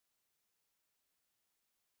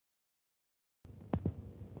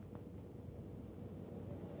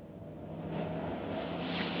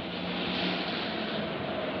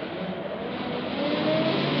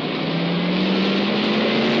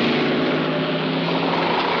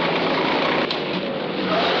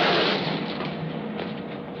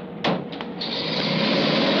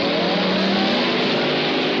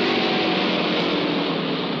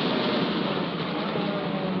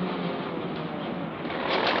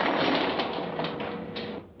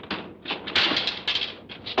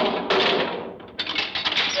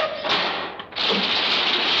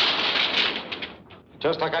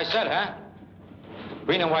just like I said, huh?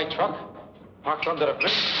 Green and white truck, parked under the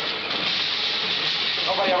bridge.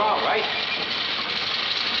 Nobody around, right?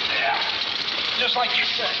 Yeah, just like you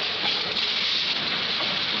said.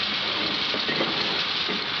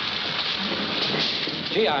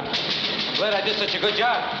 Gee, I'm glad I did such a good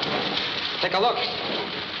job. Take a look.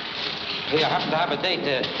 Hey, I happen to have a date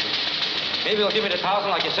there. Maybe you'll give me the 1,000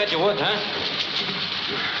 like you said you would, huh?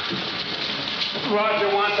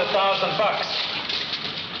 Roger wants $1,000.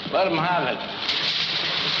 Let him have it.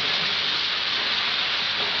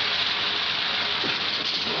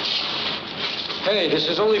 Hey, this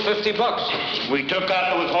is only $50. We took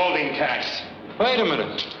out the withholding tax. Wait a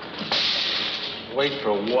minute. Wait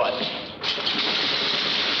for what?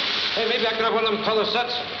 Hey, maybe I can have one of them color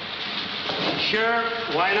sets? Sure,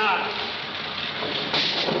 why not?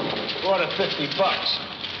 Order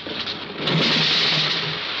 $50.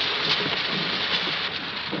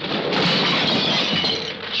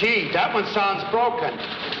 Gee, that one sounds broken.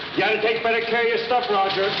 You gotta take better care of your stuff,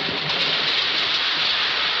 Roger.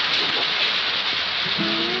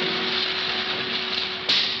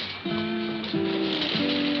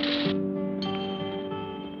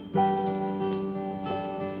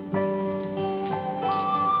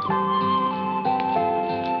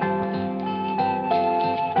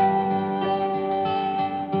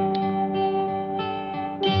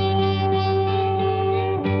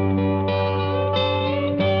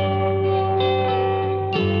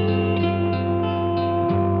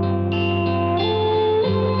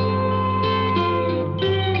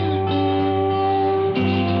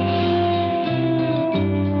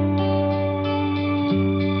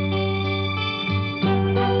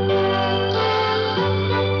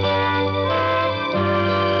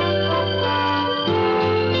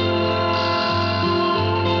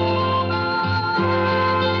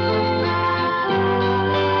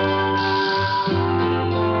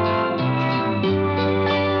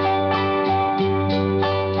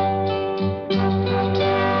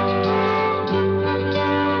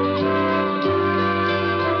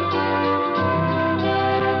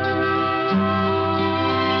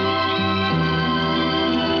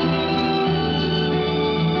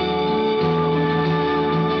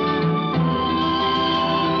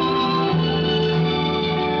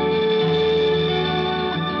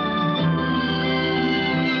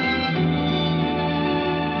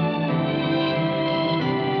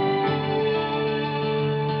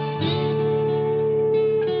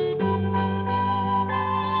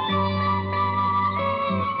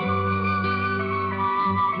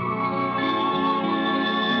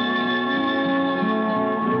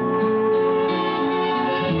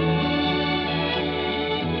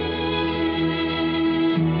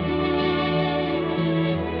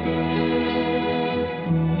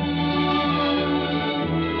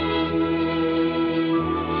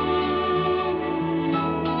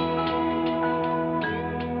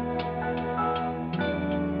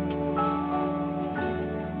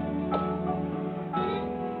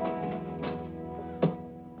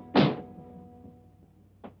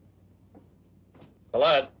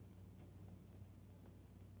 Colette?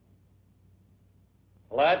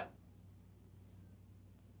 Colette?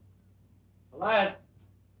 Colette?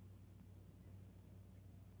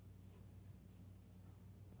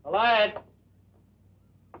 Colette?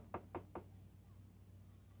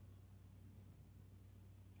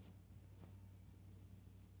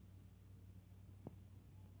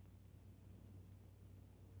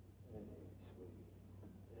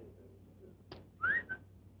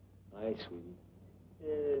 Hi, sweetie.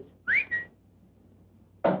 Yes.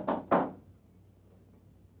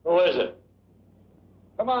 Who is it?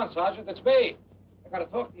 Come on, Sergeant, it's me. I gotta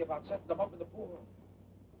talk to you about setting them up in the pool room.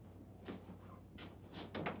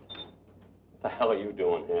 What the hell are you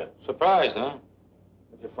doing here? Surprised, huh?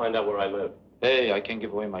 How'd you find out where I live? Hey, I can't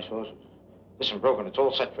give away my sources. Listen, Broken, it's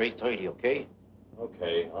all set for 8:30, okay?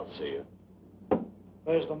 Okay, I'll see you.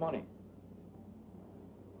 Where's the money?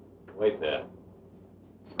 Wait there.